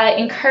it.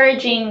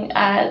 Encouraging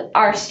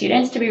our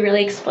students to be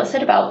really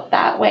explicit about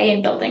that way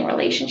in building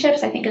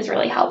relationships, I think is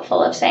really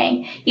helpful, of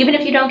saying, even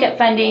if you don't get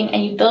funding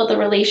and you build the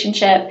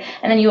relationship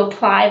and then you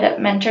apply that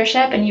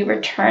mentorship and you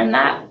return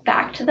that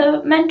back to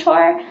the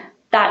mentor,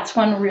 that's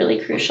one really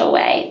crucial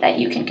way that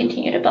you can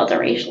continue to build a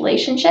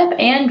relationship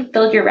and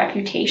build your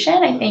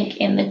reputation, I think,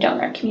 in the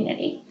donor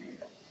community.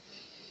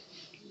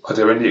 Are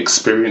there any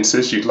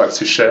experiences you'd like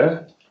to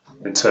share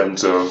in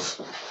terms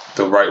of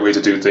the right way to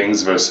do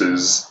things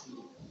versus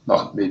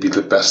not maybe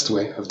the best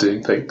way of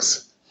doing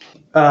things?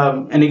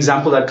 An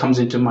example that comes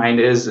into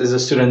mind is a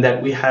student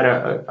that we had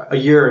a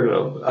year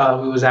ago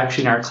who was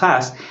actually in our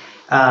class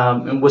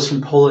and was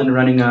from Poland,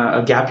 running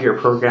a gap year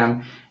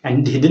program.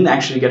 And he didn't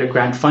actually get a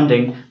grant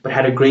funding, but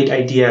had a great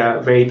idea,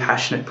 a very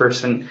passionate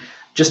person.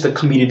 Just the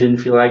committee didn't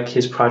feel like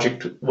his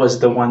project was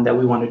the one that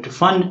we wanted to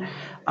fund.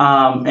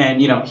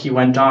 And he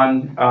went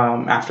on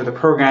after the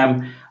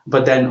program,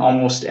 but then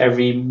almost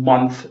every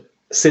month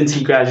since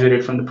he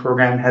graduated from the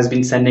program has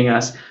been sending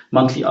us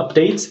monthly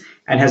updates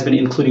and has been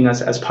including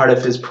us as part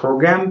of his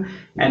program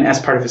and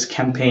as part of his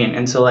campaign.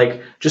 And so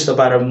like just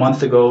about a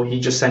month ago,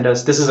 he just sent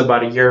us, this is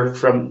about a year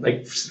from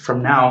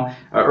now,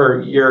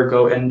 or a year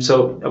ago. And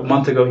so a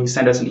month ago, he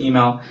sent us an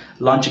email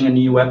launching a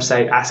new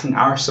website, asking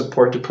our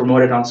support to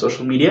promote it on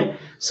social media.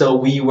 So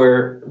we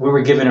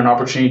were given an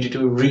opportunity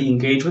to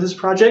re-engage with this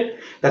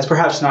project. That's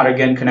perhaps not,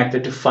 again,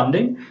 connected to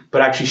funding,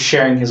 but actually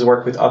sharing his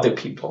work with other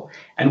people.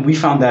 And we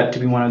found that to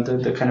be one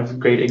of the kind of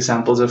great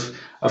examples of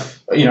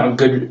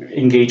good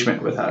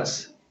engagement with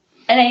us.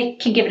 And I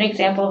can give an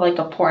example of like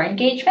a poor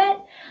engagement.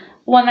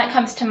 One that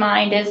comes to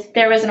mind is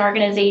there was an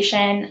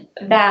organization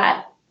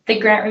that the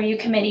grant review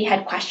committee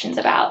had questions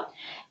about.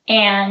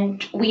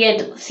 And we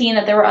had seen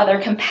that there were other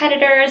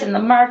competitors in the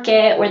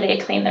market where they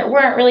had claimed there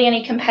weren't really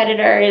any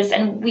competitors.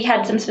 And we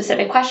had some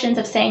specific questions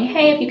of saying,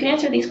 hey, if you can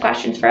answer these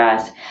questions for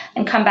us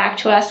and come back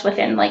to us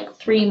within like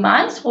 3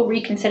 months, we'll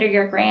reconsider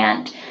your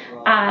grant.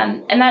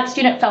 And that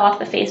student fell off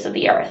the face of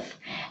the earth.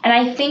 And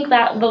I think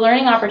that the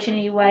learning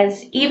opportunity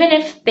was, even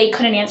if they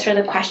couldn't answer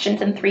the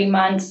questions in 3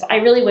 months, I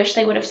really wish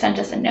they would have sent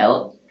us a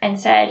note and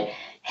said,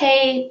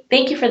 hey,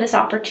 thank you for this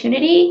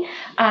opportunity.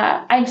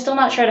 I'm still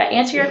not sure to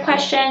answer your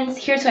questions.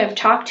 Here's who I've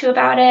talked to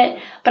about it.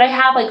 But I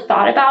have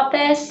thought about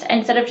this.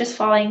 Instead of just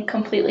falling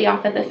completely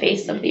off of the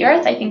face of the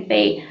earth, I think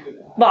they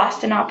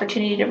lost an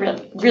opportunity to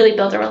really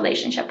build a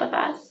relationship with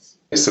us.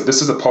 So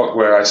this is a part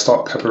where I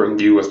start peppering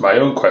you with my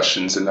own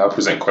questions and now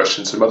present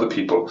questions from other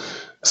people.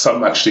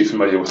 Some actually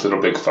familiar with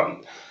Little Big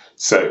Fund.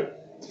 So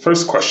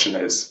first question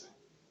is,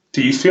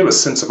 do you feel a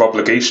sense of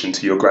obligation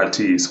to your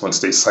grantees once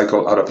they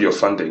cycle out of your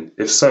funding?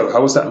 If so,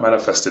 how is that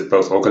manifested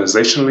both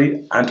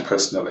organizationally and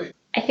personally?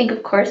 I think,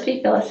 of course,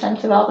 we feel a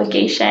sense of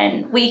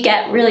obligation. We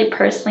get really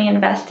personally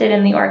invested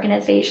in the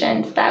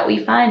organizations that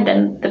we fund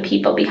and the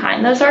people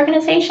behind those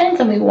organizations,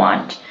 and we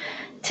want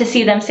to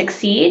see them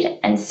succeed.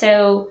 And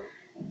so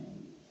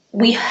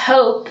we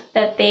hope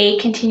that they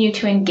continue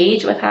to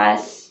engage with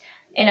us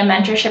in a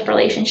mentorship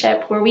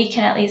relationship where we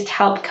can at least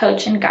help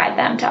coach and guide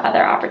them to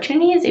other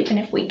opportunities, even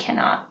if we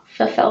cannot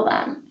fulfill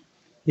them.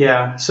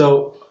 Yeah,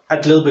 so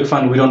at Little Big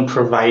Fund, we don't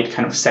provide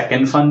kind of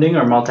second funding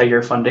or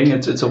multi-year funding.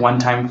 It's a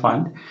one-time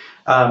fund.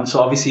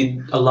 So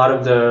obviously, a lot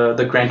of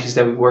the grantees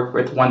that we work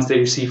with, once they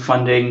receive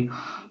funding,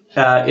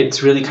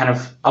 it's really kind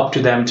of up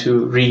to them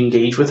to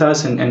re-engage with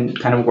us and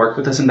kind of work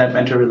with us in that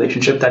mentor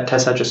relationship that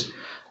Tessa just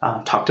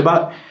talked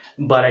about.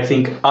 But I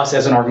think us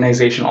as an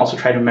organization also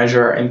try to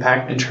measure our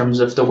impact in terms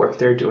of the work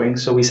they're doing.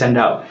 So we send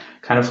out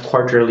kind of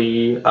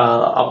quarterly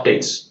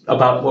updates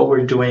about what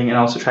we're doing and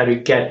also try to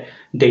get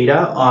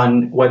data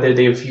on whether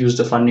they've used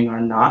the funding or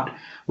not.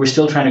 We're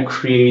still trying to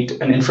create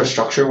an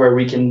infrastructure where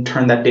we can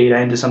turn that data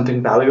into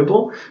something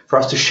valuable for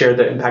us to share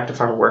the impact of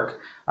our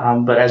work.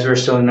 But as we're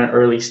still in an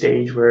early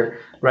stage, we're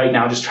right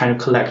now just trying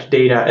to collect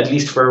data, at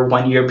least for a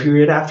 1 year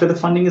period after the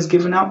funding is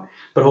given out.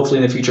 But hopefully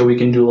in the future, we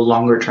can do a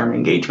longer term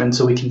engagement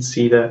so we can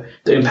see the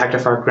impact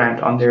of our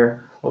grant on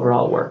their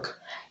overall work.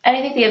 And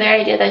I think the other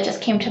idea that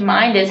just came to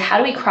mind is, how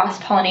do we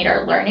cross-pollinate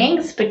our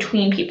learnings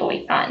between people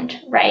we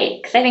fund,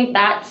 right? Because I think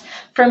that's,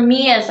 for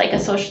me as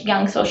a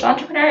young social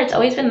entrepreneur, it's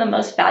always been the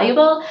most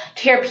valuable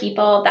to hear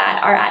people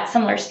that are at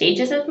similar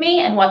stages of me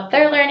and what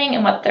they're learning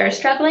and what they're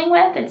struggling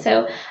with. And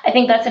so I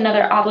think that's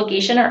another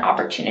obligation or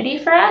opportunity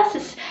for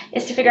us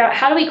is to figure out,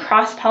 how do we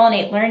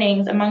cross-pollinate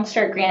learnings amongst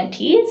our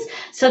grantees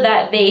so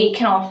that they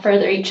can all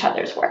further each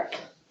other's work.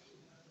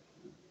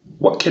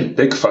 What can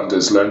big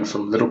funders learn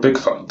from Little Big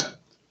Fund?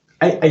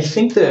 I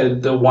think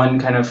the one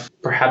kind of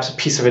perhaps a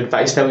piece of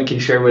advice that we can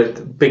share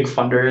with big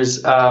funders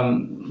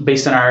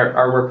based on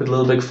our work with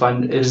Little Big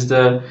Fund is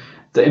the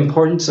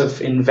importance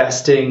of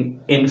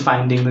investing in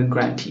finding the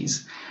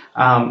grantees.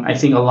 I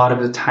think a lot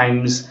of the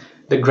times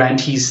the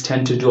grantees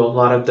tend to do a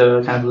lot of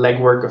the kind of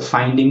legwork of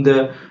finding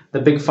the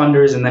big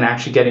funders and then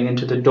actually getting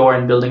into the door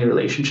and building a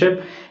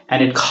relationship.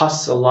 And it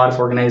costs a lot of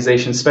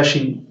organizations,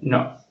 especially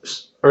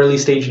early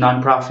stage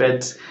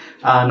nonprofits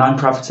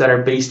that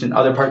are based in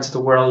other parts of the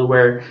world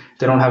where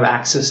they don't have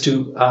access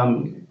to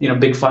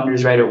big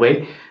funders right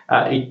away.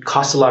 It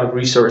costs a lot of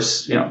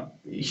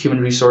human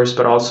resource,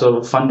 but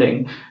also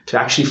funding to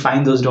actually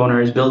find those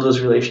donors, build those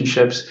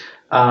relationships,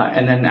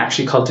 and then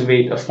actually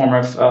cultivate a form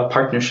of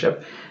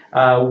partnership.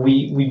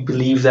 We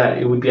believe that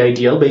it would be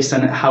ideal, based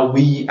on how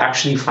we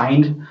actually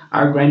find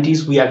our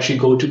grantees. We actually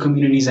go to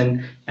communities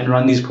and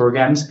run these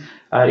programs.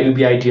 It would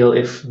be ideal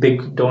if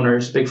big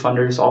donors, big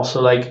funders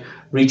also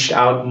reached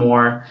out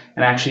more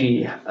and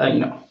actually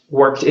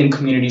worked in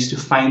communities to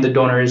find the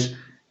donors,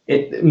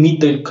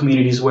 meet the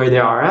communities where they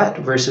are at,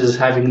 versus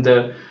having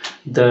the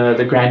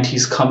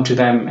grantees come to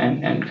them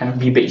and kind of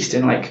be based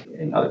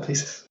in other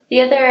places.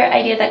 The other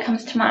idea that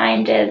comes to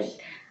mind is,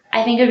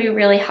 I think it would be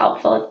really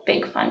helpful if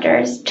big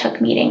funders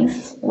took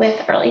meetings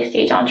with early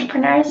stage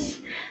entrepreneurs,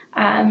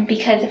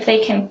 because if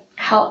they can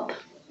help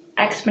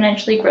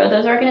exponentially grow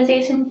those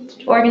organizations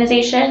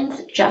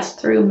just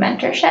through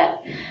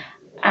mentorship.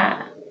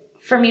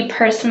 For me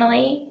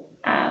personally,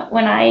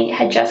 when I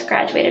had just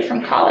graduated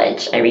from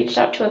college, I reached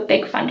out to a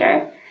big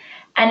funder,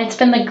 and it's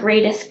been the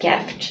greatest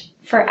gift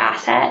for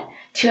Asset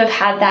to have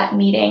had that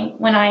meeting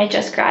when I had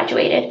just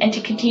graduated and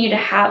to continue to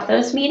have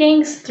those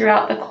meetings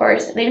throughout the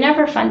course. They've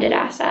never funded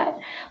Asset,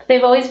 but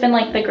they've always been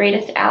like the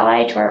greatest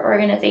ally to our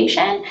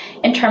organization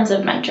in terms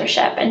of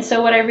mentorship. And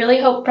so what I really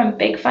hope from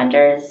big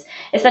funders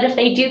is that if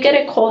they do get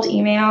a cold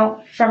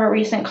email from a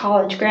recent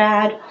college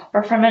grad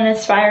or from an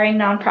aspiring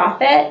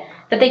nonprofit,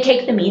 that they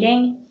take the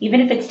meeting,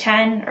 even if it's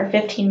 10 or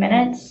 15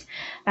 minutes,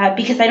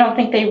 because I don't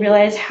think they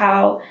realize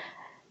how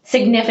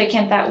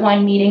significant that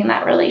one meeting,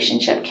 that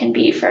relationship can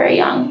be for a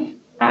young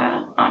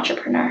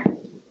entrepreneur.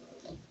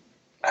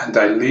 And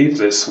I leave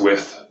this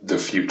with the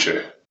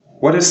future.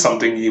 What is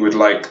something you would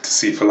like to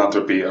see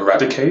philanthropy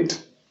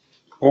eradicate,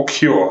 or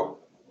cure,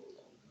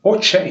 or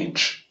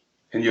change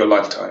in your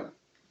lifetime?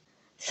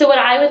 So what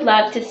I would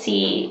love to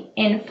see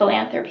in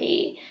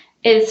philanthropy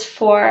is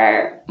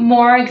for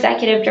more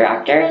executive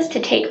directors to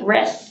take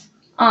risks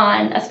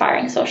on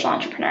aspiring social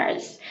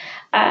entrepreneurs.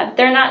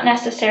 They're not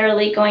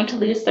necessarily going to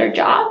lose their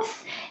jobs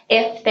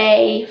if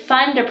they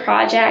fund a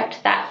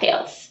project that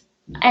fails.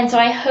 And so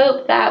I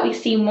hope that we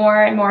see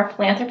more and more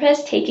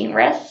philanthropists taking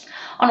risks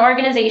on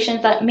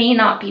organizations that may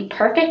not be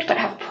perfect but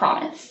have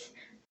promise.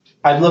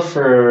 I'd love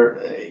for,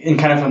 in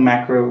kind of a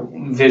macro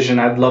vision,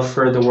 I'd love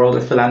for the world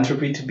of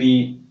philanthropy to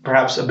be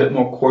perhaps a bit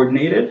more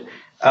coordinated.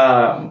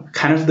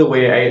 Kind of the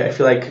way I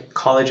feel like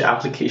college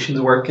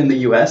applications work in the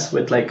US,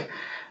 with like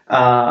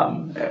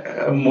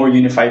a more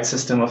unified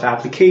system of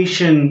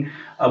application,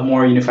 a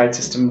more unified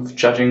system of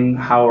judging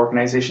how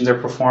organizations are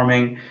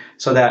performing,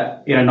 so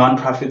that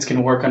nonprofits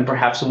can work on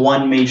perhaps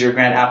one major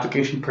grant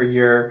application per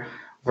year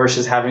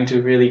versus having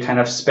to really kind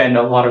of spend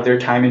a lot of their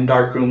time in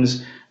dark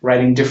rooms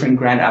writing different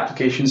grant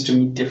applications to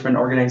meet different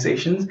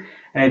organizations.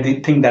 And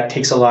I think that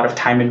takes a lot of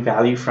time and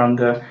value from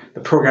the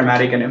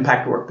programmatic and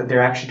impact work that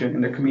they're actually doing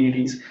in their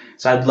communities.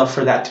 So I'd love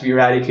for that to be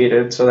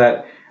eradicated so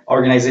that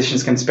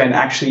organizations can spend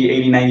actually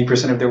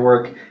 80-90% of their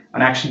work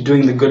on actually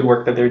doing the good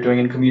work that they're doing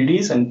in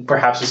communities, and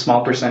perhaps a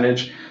small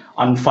percentage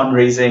on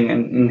fundraising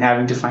and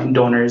having to find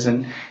donors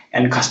and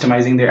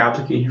customizing their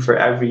application for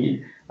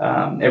every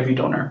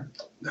donor.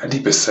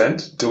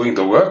 90% doing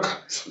the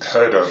work? It's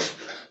unheard of.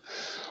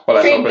 Well,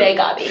 Pretty big,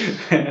 Abby.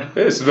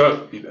 It's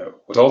not,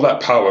 with all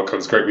that power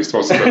comes great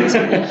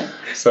responsibility.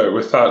 So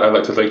with that, I'd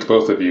like to thank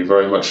both of you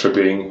very much for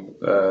taking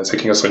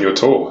us on your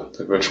tour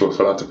to Virtual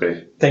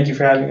Philanthropy. Thank you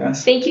for having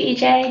us. Thank you,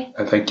 EJ.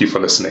 And thank you for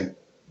listening.